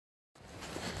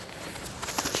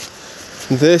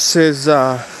This is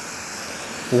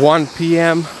 1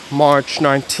 p.m. March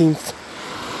 19th,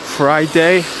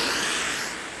 Friday.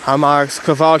 I'm Alex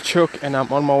Kowalczuk and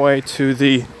I'm on my way to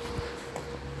the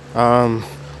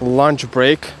lunch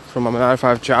break from my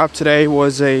 9-to-5 job. Today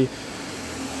was a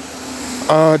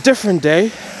different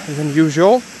day than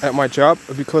usual at my job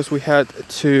because we had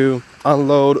to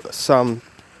unload some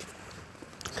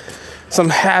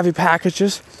heavy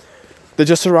packages that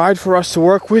just arrived for us to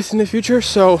work with in the future.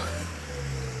 So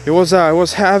it was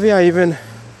heavy. I even,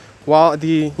 while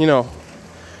doing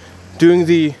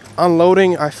the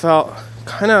unloading, I felt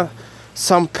kind of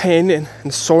some pain and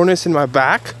soreness in my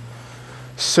back.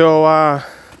 So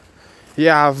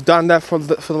yeah, I've done that for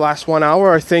the last 1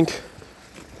 hour. I think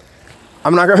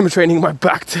I'm not gonna be training my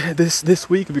back this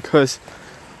week because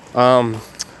I've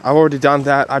already done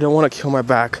that. I don't want to kill my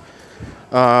back.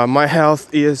 My health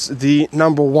is the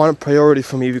number one priority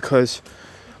for me because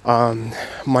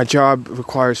my job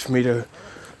requires for me to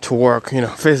work,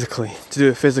 physically, to do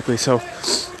it physically. So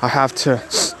I have to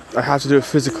do it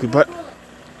physically. But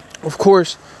of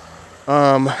course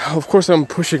I'm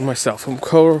pushing myself.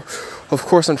 Of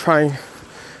course I'm trying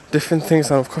different things,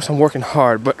 and of course I'm working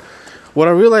hard. But what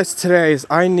I realized today is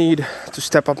I need to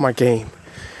step up my game.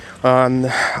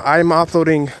 I'm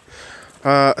uploading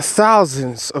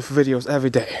thousands of videos every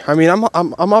day. I mean,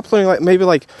 I'm uploading maybe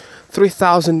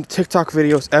 3,000 TikTok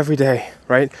videos every day,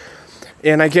 right?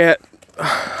 And I get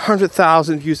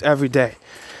 100,000 views every day.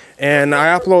 And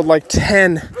I upload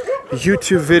 10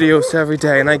 YouTube videos every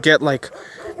day, and I get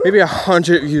maybe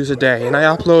 100 views a day. And I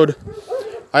upload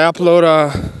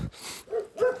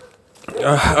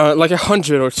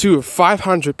 100 or 200 or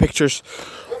 500 pictures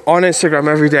on Instagram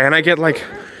every day, and I get a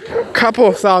couple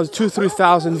of thousand,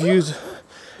 2,000-3,000 views,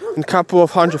 and a couple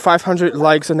of 500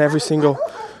 likes on every single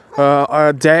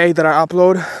day that I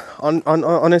upload on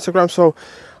Instagram. So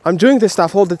I'm doing this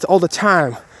stuff all the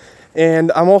time, and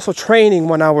I'm also training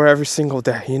 1 hour every single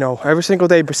day. Every single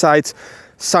day besides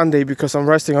Sunday, because I'm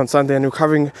resting on Sunday and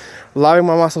allowing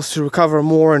my muscles to recover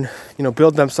more and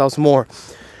build themselves more.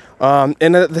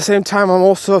 And at the same time, I'm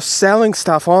also selling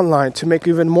stuff online to make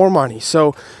even more money.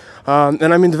 So,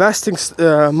 and I'm investing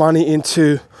money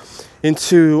into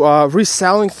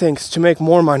reselling things to make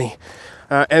more money.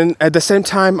 And at the same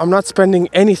time, I'm not spending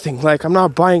anything. I'm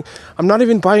not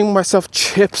even buying myself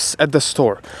chips at the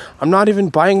store. I'm not even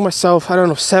buying myself,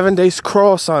 7 days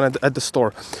croissant at the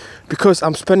store, because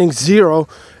I'm spending zero,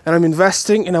 and I'm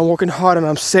investing, and I'm working hard, and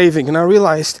I'm saving. And I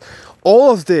realized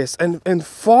all of this and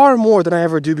far more than I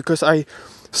ever do, because I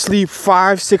sleep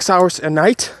 5-6 hours a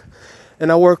night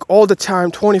and I work all the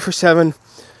time 24/7.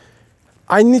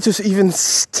 I need to even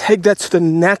take that to the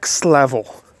next level,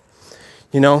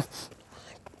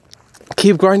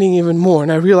 keep grinding even more.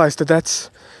 And I realized that's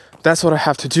what I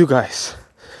have to do, guys.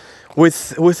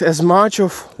 With as much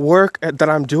of work that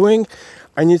I'm doing,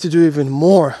 I need to do even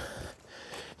more.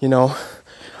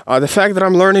 The fact that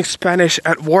I'm learning Spanish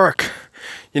at work.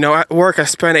 At work I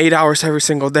spend 8 hours every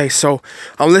single day, so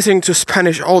I'm listening to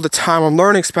Spanish all the time. I'm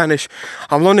learning Spanish.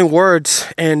 I'm learning words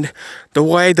and the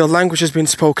way the language is being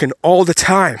spoken all the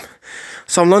time.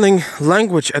 So I'm learning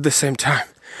language at the same time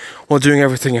while doing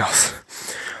everything else.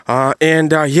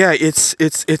 Yeah,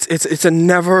 it's a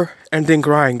never-ending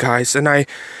grind, guys. And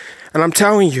I'm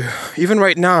telling you, even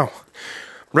right now,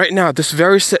 this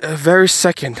very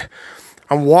second,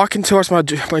 I'm walking towards my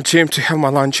gym to have my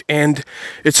lunch, and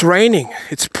it's raining.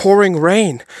 It's pouring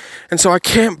rain, and so I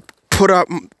can't put out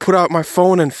my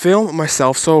phone and film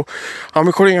myself. So I'm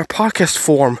recording a podcast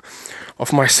form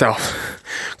of myself,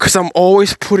 because I'm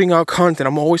always putting out content.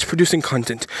 I'm always producing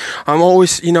content. I'm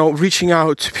always reaching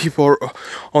out to people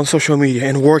on social media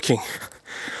and working.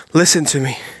 Listen to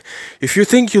me. If you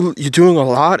think you're doing a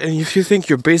lot, and if you think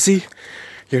you're busy,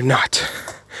 you're not.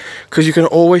 Because you can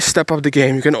always step up the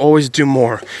game. You can always do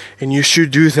more. And you should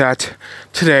do that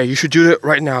today. You should do it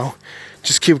right now.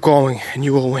 Just keep going and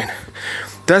you will win.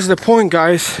 That's the point,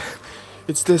 guys.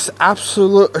 It's this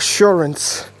absolute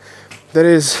assurance that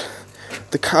is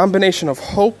the combination of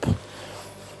hope,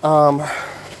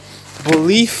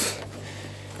 belief,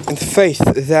 and faith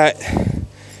that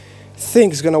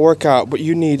things gonna work out. But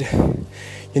you need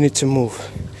to move.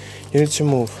 You need to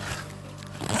move.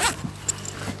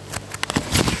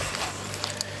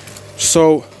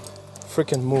 So,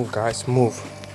 freaking move, guys, move.